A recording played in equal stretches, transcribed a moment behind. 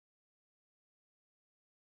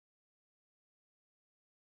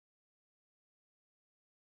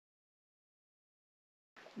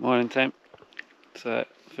Morning team. So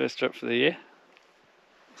first trip for the year.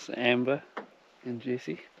 It's Amber and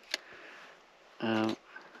Jessie.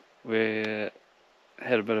 We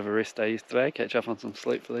had a bit of a rest day yesterday, catch up on some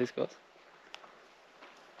sleep for these guys.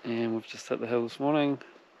 And we've just hit the hill this morning.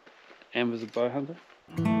 Amber's a bow hunter.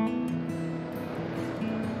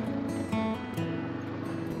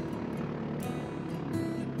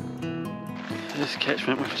 This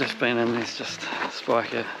catchment we've just been in, there's just a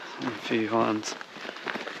spiker and a few hinds,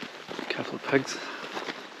 a couple of pigs.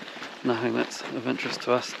 Nothing that's of interest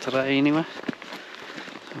to us today anyway.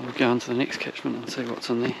 So we'll go on to the next catchment and see what's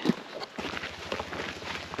in there.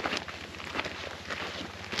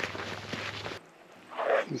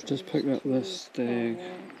 We've just picked up this stag.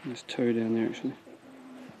 There's two down there actually.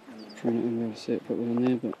 Probably not going to be able to see it properly in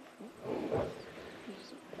there, but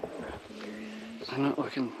they're not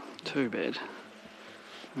looking too bad.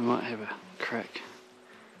 We might have a crack.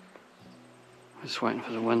 We're just waiting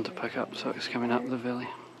for the wind to pick up so it's coming up the valley.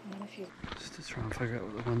 Just to try and figure out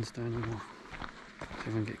what the wind's doing and we'll see if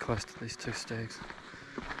we can get close to these two stags.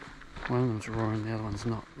 One of them's roaring, the other one's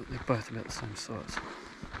not, but they're both about the same size.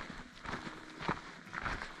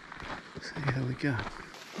 So here we go.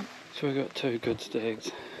 So we've got two good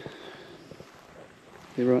stags.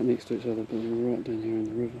 They're right next to each other, but they're right down here in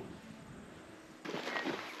the river.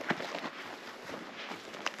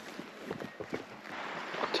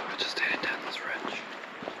 So we're just heading down this ridge.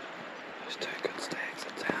 There's two good stags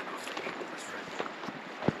are down off the end of this ridge.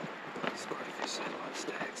 There's quite a few satellite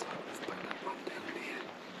stags, like we've picked up one down in here.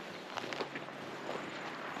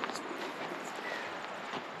 There's one over there.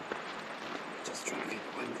 Just trying to get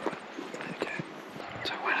the wind right and play the game.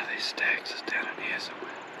 So one of these stags is down in here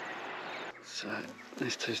somewhere. So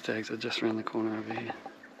these two stags are just around the corner over here.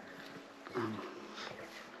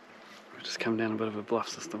 We've just come down a bit of a bluff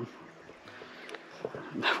system.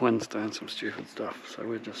 The wind's doing some stupid stuff, so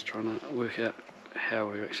we're just trying to work out how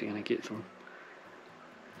we're actually going to get them.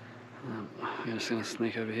 We're just going to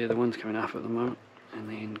sneak over here. The wind's coming up at the moment, and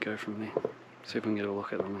then go from there. See if we can get a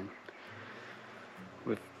look at them. And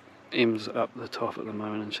with Em's up the top at the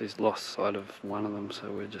moment, and she's lost sight of one of them,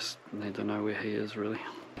 so we just need to know where he is really.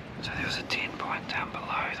 So there was a 10 point down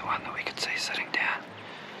below, the one that we could see sitting down.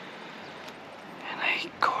 And he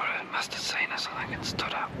caught it, must have seen us, I think, and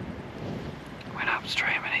stood up. Went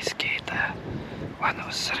upstream and he scared the one that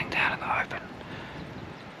was sitting down in the open.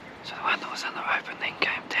 So the one that was in the open then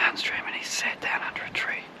came downstream and he sat down under a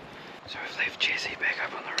tree. So we've left Jessie back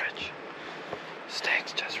up on the ridge.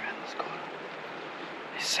 Stag's just around this corner.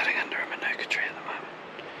 He's sitting under a manuka tree at the moment.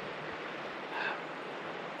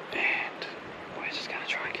 And we're just going to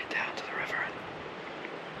try and get down to the river and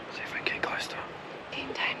see if we can get close to him.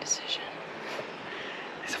 Game time decision.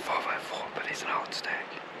 He's a 4x4, but he's an old stag.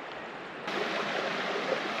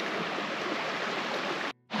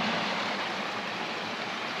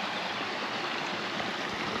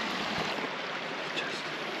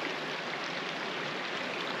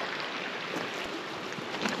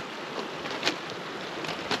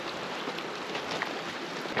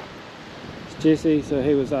 Jessie, so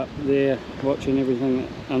he was up there watching everything that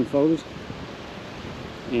unfolded,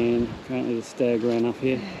 and apparently the stag ran up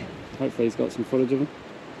here. Hopefully he's got some footage of him.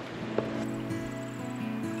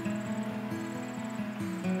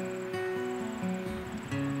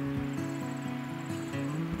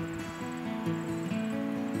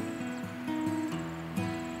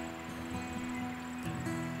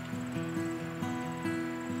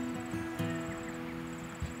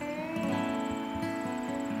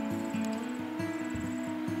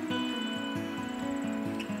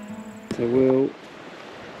 So we'll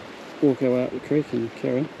walk our way up the creek and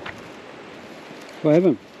carry on. What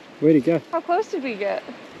happened? Where'd he go? How close did we get?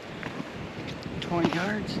 20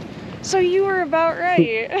 yards. So you were about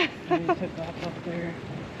right. And he took off up there.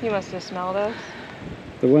 He must have smelled us.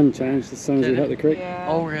 The wind changed as soon as we hit the creek. Yeah.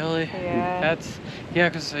 Oh, really? Yeah. Yeah,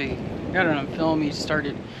 because I got it on film. He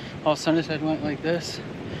started, all of a sudden his head went like this,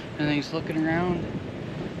 and then he's looking around,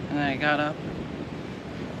 and then I got up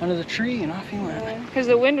under the tree and off he went. Because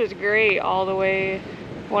the wind was great all the way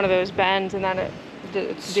one of those bends, and then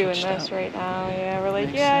it's doing this up right now. Yeah, we're like,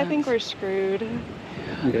 Makes yeah, sense. I think we're screwed.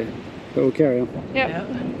 Yeah. Okay, but we'll carry on. Yep. Yeah.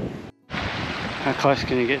 How close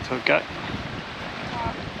can you get to a goat?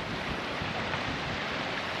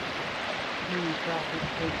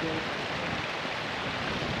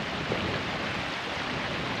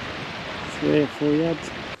 Three or 4 yards.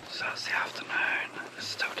 So it's the afternoon, it's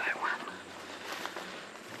still day one.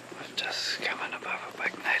 We've just come in above a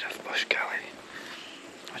big native bush gully,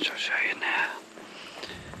 which I'll show you now.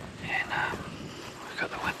 And we've got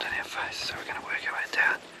the wind in our face, so we're going to work our way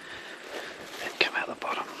down and come out the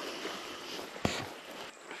bottom.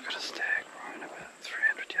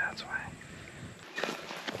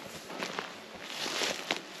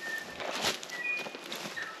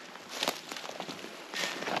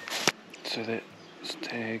 So that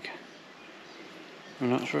stag, I'm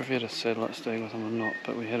not sure if he had a satellite stag with him or not,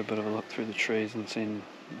 but we had a bit of a look through the trees and seen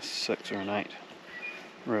a 6 or an 8,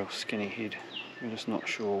 real skinny head. We're just not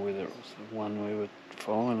sure whether it was the one we were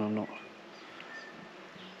following or not.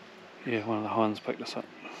 Yeah, one of the hinds picked us up,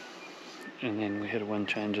 and then we had a wind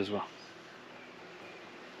change as well.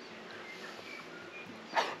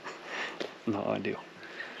 Not ideal.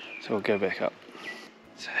 So we'll go back up.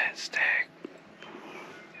 So that stag,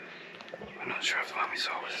 we're not sure if the one we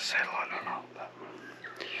saw was a satellite or not, but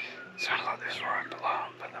it sounded like there's right below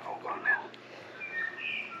them, but they've all gone now.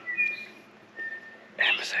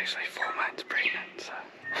 Amber's actually 4 months pregnant, so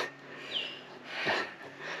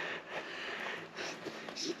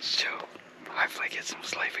she'll hopefully get some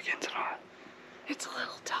sleep again tonight. It's a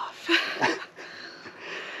little tough. We'll be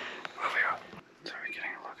right. So we're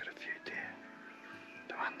getting a look at a few deer.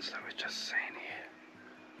 The ones that we've just seen here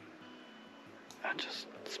are just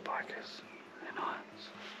spikers and irons.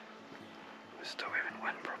 We're still having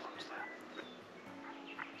wind problems though.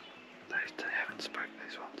 They haven't spoke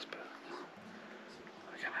these ones, but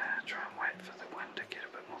we're going to try and wait for the wind to get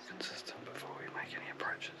a bit more consistent before we make any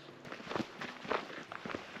approaches.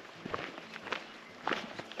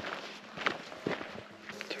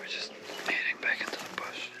 So we're just heading back into the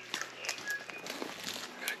bush.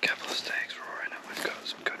 We've got a couple of stags roaring and we've got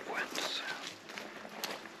some good wind, so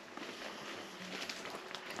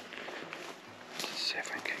let's see if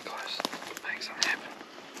we can get close and make something happen.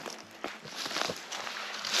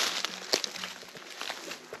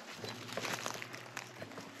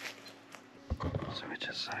 So we're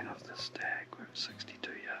just setting off this stag. We're at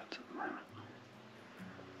 62 yards at the moment.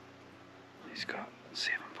 He's got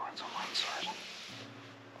 7 points on one side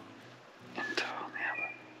and 2 on the other.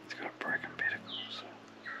 He's got a broken pedicle, so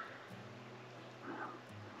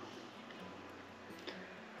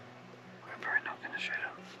we're probably not going to shoot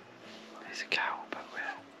him. He's a cow, but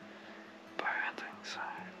we're bow hunting, so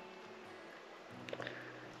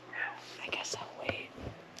yeah. I guess I'll wait.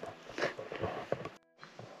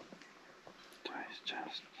 So he's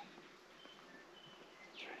just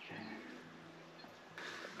drinking.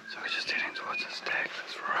 So we're just heading towards a stag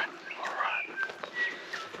that's right, alright.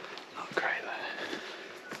 Not great though.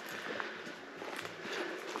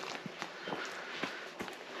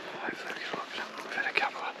 Hopefully we can look at him. We've had a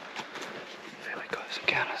couple of fairly close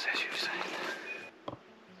encounters as you've seen.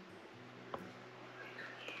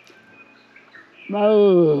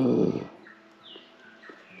 Moo!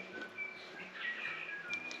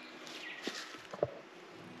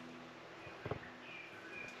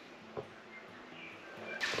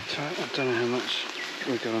 So I don't know how much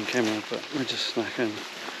we got on camera, but we just snuck in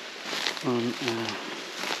on a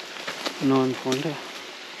 9-pointer at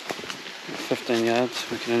 15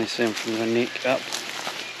 yards. We can only see him from the neck up,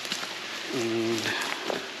 and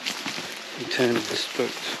he turned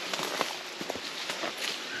spooked.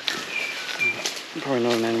 Probably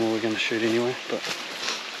not an animal we're going to shoot anyway, but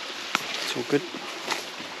it's all good.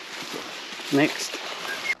 Next,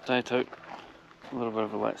 day 2. A little bit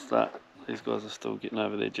of a late start. These guys are still getting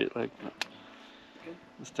over their jet lag, but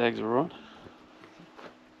the stags are right.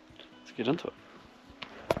 Let's get into it.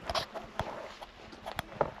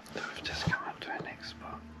 So we've just come up to our next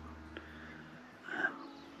spot.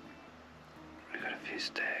 We've got a few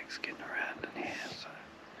stags getting around in here, so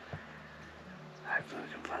hopefully we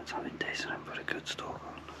can find something decent and put a good stalk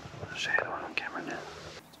on. I'll show you the one on camera now.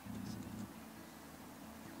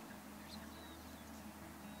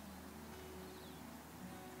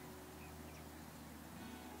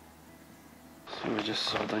 So we're just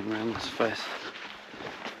soldering around this face.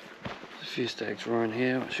 There's a few stags roaring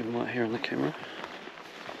here, which you might hear on the camera.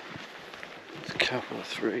 There's a couple of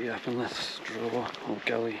 3 up in this draw or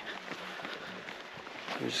gully.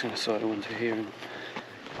 So we're just going to sidle into here and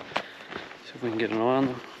see if we can get an eye on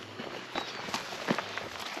them.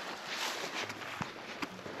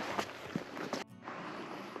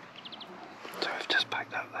 So we've just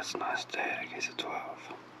picked up this nice stag, he's a 12.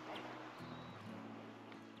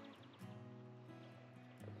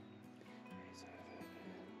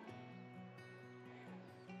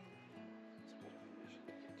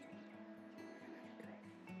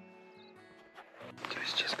 So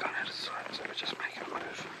he's just gone out of sight, so we're just making a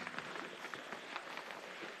move.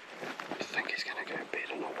 We think he's going to go bed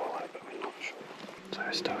in a wallow, but we're not sure. So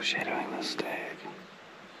we're still shadowing this stag.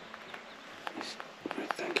 We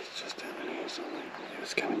think he's just down in here or something. He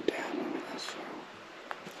was coming down when we last saw him.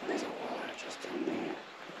 And there's a wallow just in there.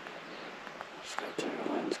 I've just got 2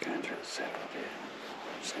 lines going through the saddle there.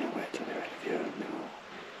 I'm just going to wait till they're out of view and then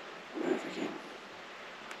we'll move again.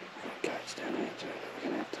 We've got goats down here too that we're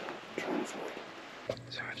going to have to try and avoid.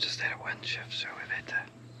 So we've just had a wind shift, so we've had to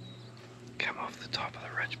come off the top of the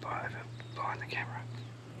ridge behind the camera.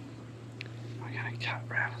 We're going to cut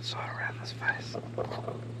round and side around this face. So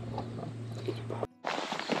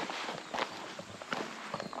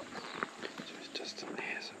it's just in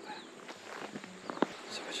here somewhere.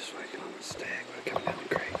 So we're just working on the stag. We're coming down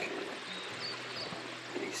the creek.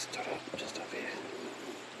 And he stood up just up here.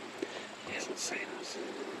 He hasn't seen us. He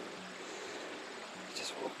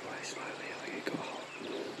just walked away slowly. I think he got hot.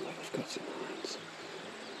 Like we've got some lines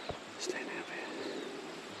standing up here.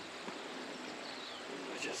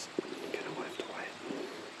 We're just gonna have to wait and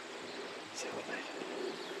see what they do.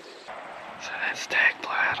 So that stag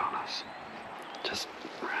blew out on us. Just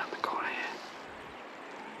around the corner here.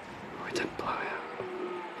 We didn't blow out.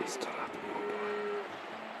 He stood up and walked away.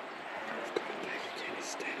 But we've got him back again. He's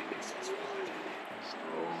standing next to this wallet down here.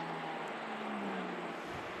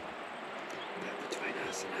 But between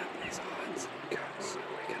us and him, there's hides and goats, so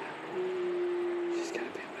she's gonna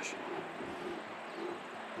be a mission on it.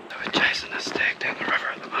 So we're chasing a stag down the river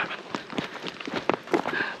at the moment.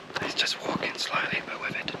 He's just walking slowly, but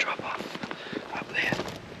we've had to drop off up there.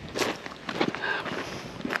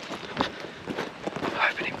 I'm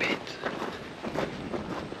hoping he bends.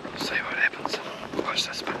 We'll see what happens. Watch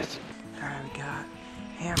this space. Alright, we got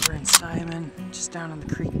Amber and Simon just down on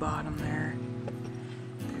the creek bottom there.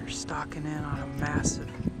 They're stalking in on a massive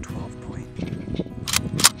 12 point.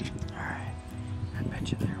 Alright, I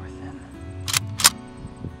bet you they're within.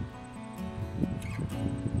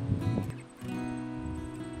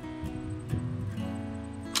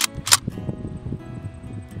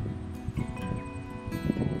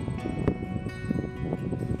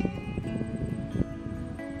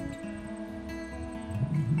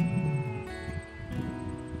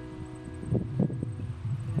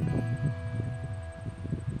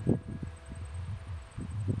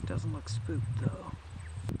 Doesn't look spooked though.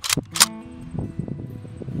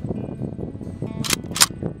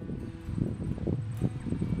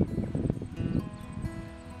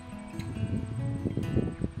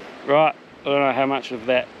 Right, I don't know how much of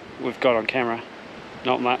that we've got on camera.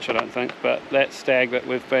 Not much, I don't think, but that stag that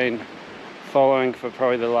we've been following for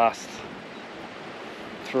probably the last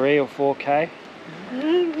 3 or 4k.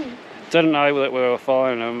 Didn't know that we were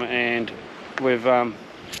following him, and we've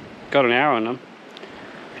got an arrow on him,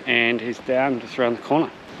 and he's down just around the corner.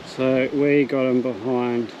 So we got him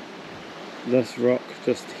behind this rock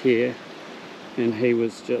just here, and he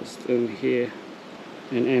was just in here,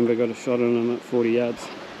 and Amber got a shot on him at 40 yards.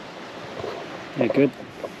 Yeah, good.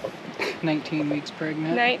 19 weeks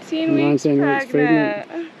pregnant. 19 weeks 19 weeks pregnant.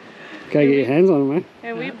 Go get your hands on him, eh?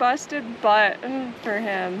 And we busted butt for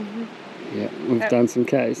him. Yeah, we've done some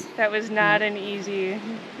Ks. That was not an easy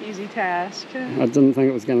task. I didn't think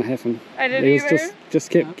it was going to happen. I didn't He was either. just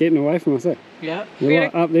kept getting away from us, eh? Yeah. We were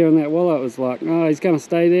up there in that willow, it was like, oh, he's going to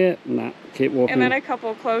stay there. Nah, keep walking. And then a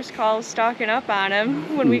couple close calls stalking up on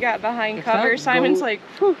him when we got behind cover. Simon's like,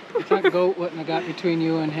 whew. If that goat wouldn't have got between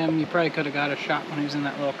you and him, you probably could have got a shot when he was in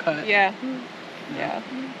that little cut. Yeah. Yeah.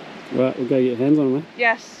 Right, we'll go get your hands on him, eh?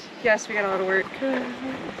 Yes. Yes, we got a lot of work.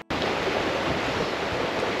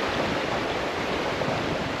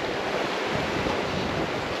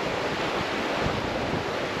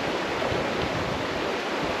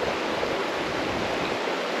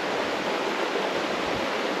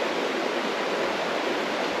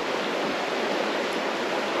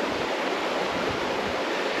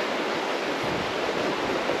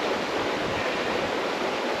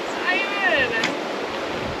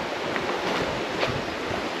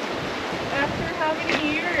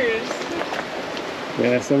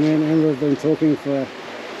 Yeah, so me and Amber have been talking for, I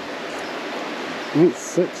think,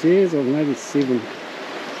 6 years or maybe 7.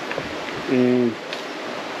 And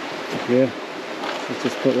yeah, let's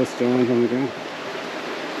just put this giant on the ground.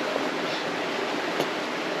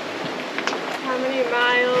 How many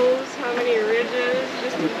miles, how many ridges,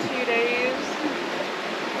 just in 2 days?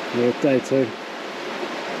 Yeah, day 2.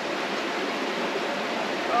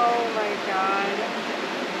 Oh my god.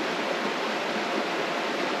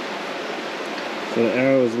 So the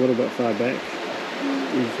arrow was a little bit far back.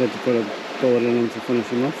 We just had to put a bullet in him to finish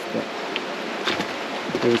him off, but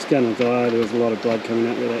he was going to die. There was a lot of blood coming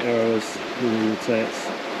out where the arrow was, and I'd say it's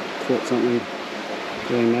caught something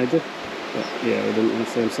really major. But yeah, we didn't want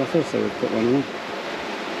to see him suffer, so we put one on him.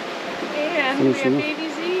 And we have baby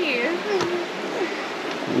Z.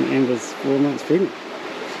 And Amber's 4 months pregnant.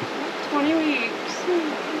 20 weeks.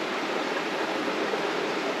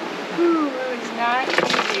 Ooh, it was not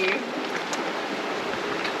easy.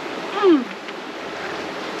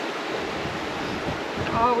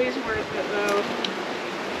 Always worth it though.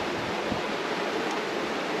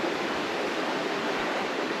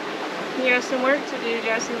 You have some work to do,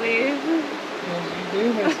 Jesse Lee. Yes, you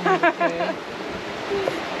do, Miss McKay.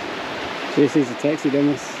 Jesse's a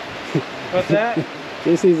taxidermist. What's that?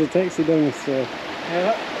 Jesse's a taxidermist, so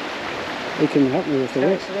Yeah. he can help me with the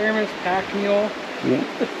work. Taxidermist, pack mule. Yeah.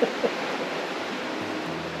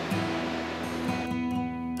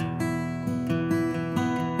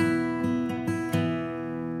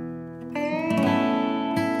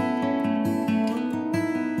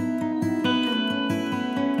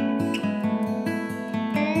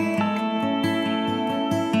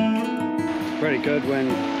 Pretty good when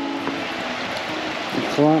the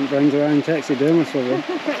client brings her own taxidermist with her.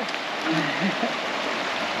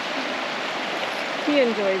 He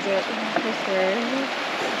enjoys it, for sure.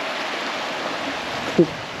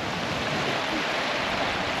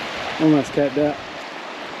 Almost capped out.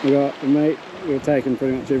 We got the meat, we're taking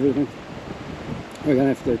pretty much everything. We're going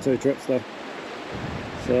to have to do 2 trips though.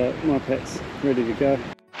 So my pack's ready to go.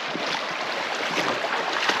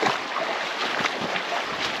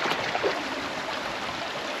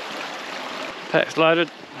 Pack's loaded,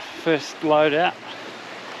 first load out.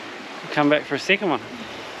 We'll come back for a second one.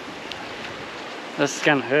 This is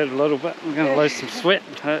going to hurt a little bit, we're going to lose some sweat,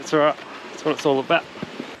 that's alright, that's what it's all about.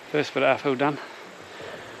 First bit of uphill done.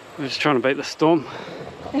 We're just trying to beat the storm.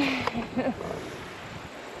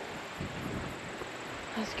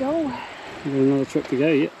 Let's go. We've got another trip to go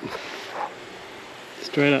yet.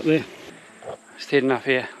 Straight up there. Just heading up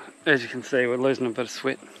here. As you can see, we're losing a bit of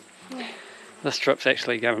sweat. This trip's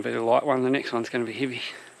actually going to be a light one, the next one's going to be heavy.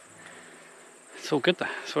 It's all good though,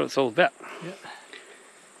 that's what it's all about. Yep.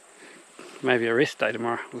 Maybe a rest day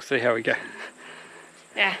tomorrow, we'll see how we go.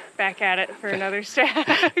 Yeah, back at it for another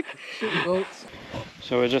stag. Boats.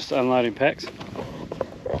 So we're just unloading packs.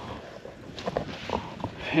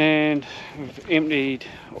 And we've emptied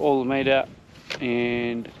all the meat out,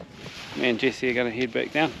 and me and Jesse are going to head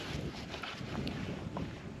back down.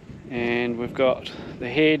 And we've got the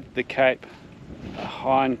head, the cape, a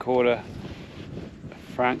hind quarter, a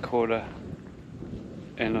front quarter,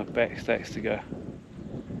 and a back stacks to go.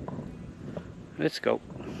 Let's go.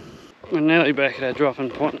 We're nearly back at our dropping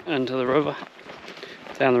point into the river.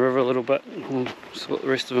 Down the river a little bit, we'll sort the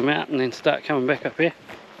rest of them out and then start coming back up here.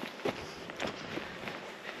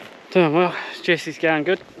 Doing well, Jesse's going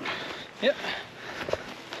good. Yep.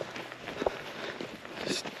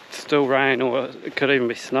 Still rain, or it could even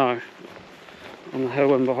be snow on the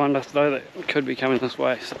hill and behind us though, that could be coming this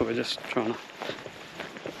way, so we're just trying to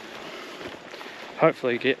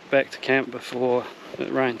hopefully get back to camp before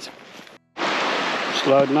it rains. Just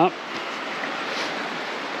loading up.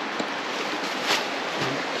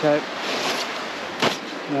 Okay,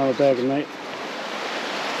 another bag of meat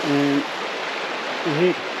and the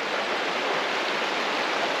head.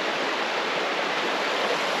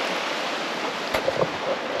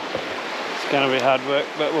 It's going to be hard work,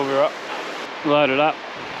 but we'll be right. Load it up,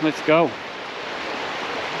 let's go.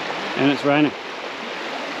 And it's raining.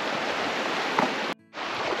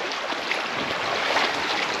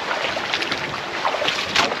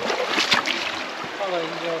 I'll let you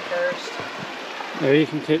go first. Yeah, you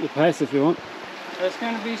can keep the pace if you want. It's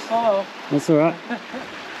going to be slow. That's alright.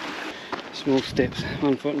 Small steps,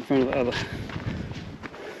 one foot in front of the other.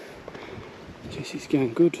 Jesse's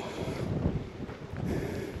going good.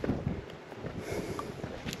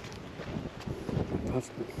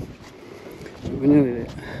 We're nearly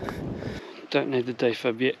there. Don't need the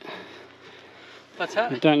defib yet. What's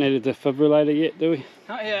that? We don't need a defibrillator yet, do we?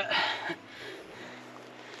 Not yet.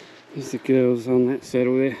 There's the girls on that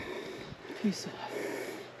saddle there. Piece of...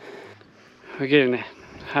 We're getting there,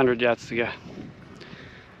 100 yards to go.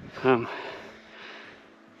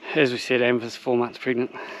 As we said, Amber's 4 months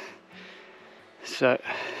pregnant, so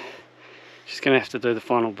she's going to have to do the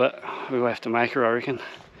final bit. We'll have to make her, I reckon.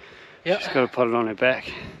 Yep. She's got to put it on her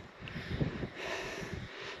back.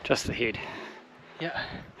 Just the head. Yeah.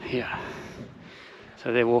 Yeah.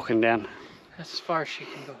 So they're walking down. That's as far as she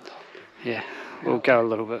can go. Yeah, we'll go a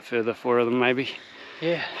little bit further for them maybe.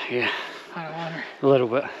 Yeah. Yeah. I don't want her. A little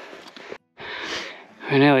bit.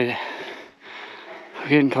 We're nearly there. We're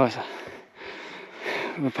getting closer.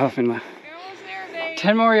 We're puffing though.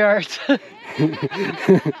 10 more yards. He's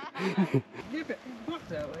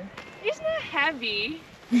not heavy.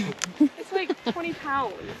 It's like 20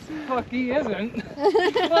 pounds. Fuck, he isn't.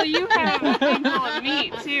 Well, you have a thing full of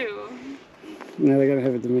meat too. No, they're gonna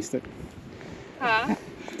have a domestic. Huh?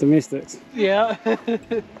 Domestics. Yeah. Take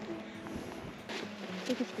a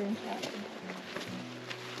screenshot.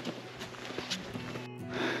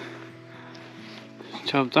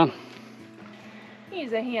 Job done.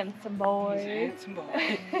 He's a handsome boy. He's a handsome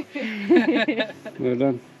boy. Well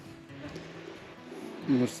done.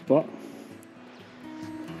 What spot?